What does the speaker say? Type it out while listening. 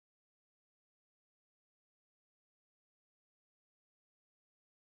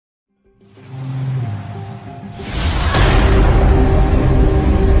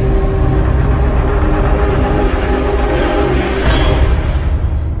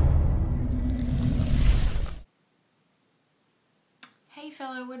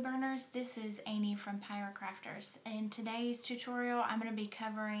fellow woodburners, this is Amy from Pyrocrafters. In today's tutorial I'm going to be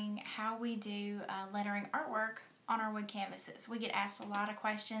covering how we do lettering artwork on our wood canvases. We get asked a lot of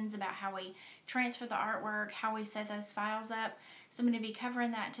questions about how we transfer the artwork, how we set those files up, so I'm going to be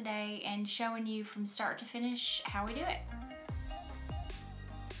covering that today and showing you from start to finish how we do it.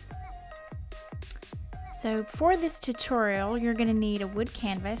 So for this tutorial you're going to need a wood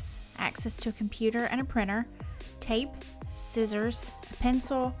canvas, access to a computer and a printer, tape, scissors, a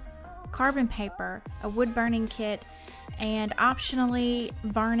pencil, carbon paper, a wood burning kit, and optionally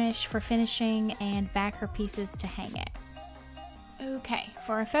varnish for finishing and backer pieces to hang it. Okay,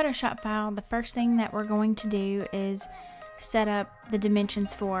 for our Photoshop file, the first thing that we're going to do is set up the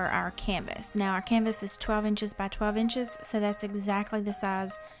dimensions for our canvas. Now our canvas is 12 inches by 12 inches, so that's exactly the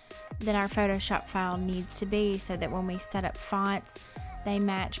size that our Photoshop file needs to be so that when we set up fonts, they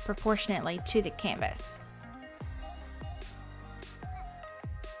match proportionately to the canvas.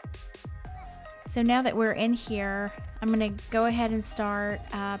 So now that we're in here, I'm going to go ahead and start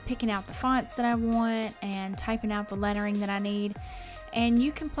picking out the fonts that I want and typing out the lettering that I need. And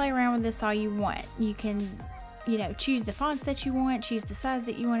you can play around with this all you want. You can, choose the fonts that you want, choose the size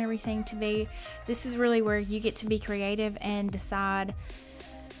that you want everything to be. This is really where you get to be creative and decide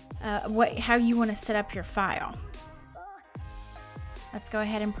how you want to set up your file. Let's go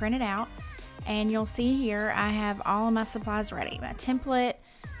ahead and print it out. And you'll see here I have all of my supplies ready. My template,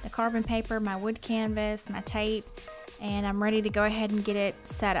 the carbon paper, my wood canvas, my tape, and I'm ready to go ahead and get it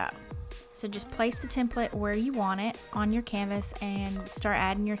set up. So just place the template where you want it on your canvas and start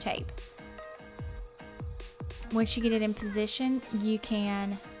adding your tape. Once you get it in position, you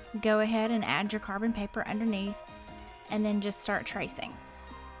can go ahead and add your carbon paper underneath and then just start tracing.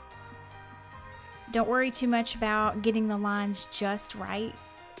 Don't worry too much about getting the lines just right.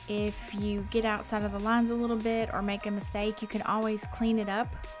 If you get outside of the lines a little bit or make a mistake, you can always clean it up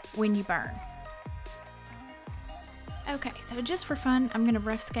when you burn. Okay, so just for fun, I'm going to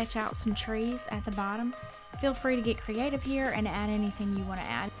rough sketch out some trees at the bottom. Feel free to get creative here and add anything you want to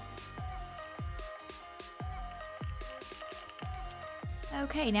add.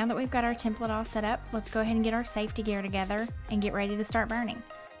 Okay, now that we've got our template all set up, let's go ahead and get our safety gear together and get ready to start burning.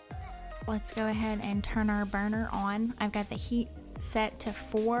 Let's go ahead and turn our burner on. I've got the heat set to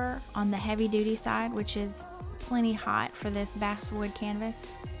 4 on the heavy duty side, which is plenty hot for this Basswood canvas,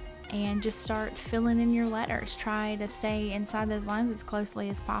 and just start filling in your letters. Try to stay inside those lines as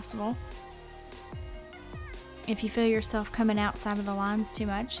closely as possible. If you feel yourself coming outside of the lines too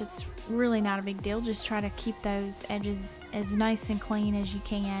much, it's really not a big deal. Just try to keep those edges as nice and clean as you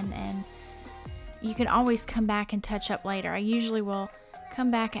can, and you can always come back and touch up later. I usually will come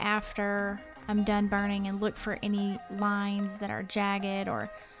back after I'm done burning and look for any lines that are jagged or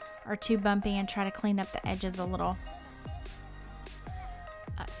are too bumpy and try to clean up the edges a little.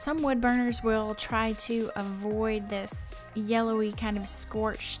 Some wood burners will try to avoid this yellowy kind of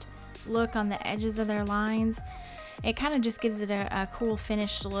scorched look on the edges of their lines. It kind of just gives it a cool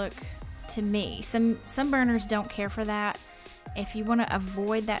finished look to me. Some burners don't care for that. If you want to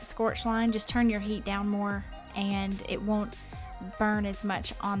avoid that scorched line, just turn your heat down more and it won't burn as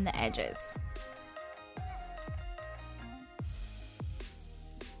much on the edges.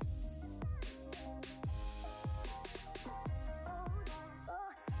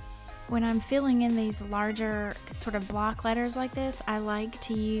 When I'm filling in these larger sort of block letters like this, I like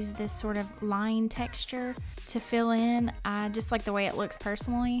to use this sort of line texture to fill in. I just like the way it looks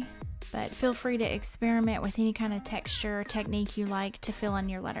personally, but feel free to experiment with any kind of texture or technique you like to fill in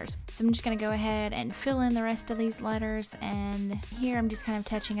your letters. So I'm just going to go ahead and fill in the rest of these letters, and here I'm just kind of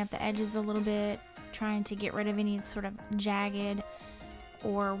touching up the edges a little bit, trying to get rid of any sort of jagged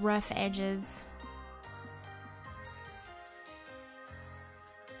or rough edges.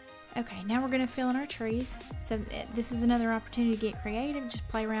 Okay, now we're going to fill in our trees. So this is another opportunity to get creative. Just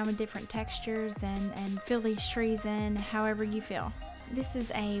play around with different textures and fill these trees in however you feel. This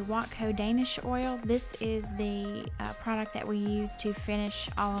is a Watco Danish oil. This is the product that we use to finish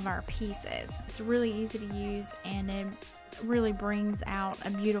all of our pieces. It's really easy to use and it really brings out a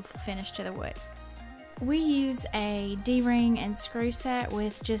beautiful finish to the wood. We use a D-ring and screw set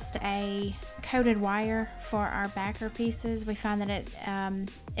with just a coated wire for our backer pieces. We find that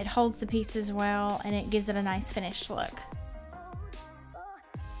it holds the pieces well and it gives it a nice finished look.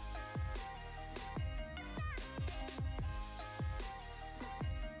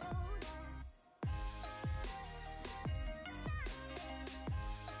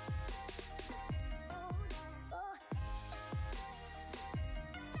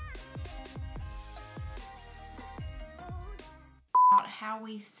 How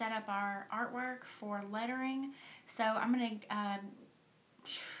we set up our artwork for lettering. So I'm going to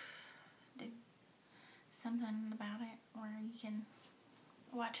something about it where you can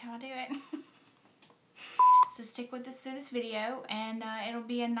watch how I do it. So stick with us through this video, and it'll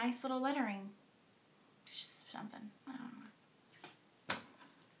be a nice little lettering. Something. I don't know.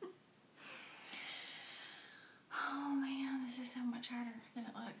 Oh man, this is so much harder than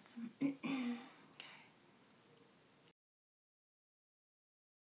it looks.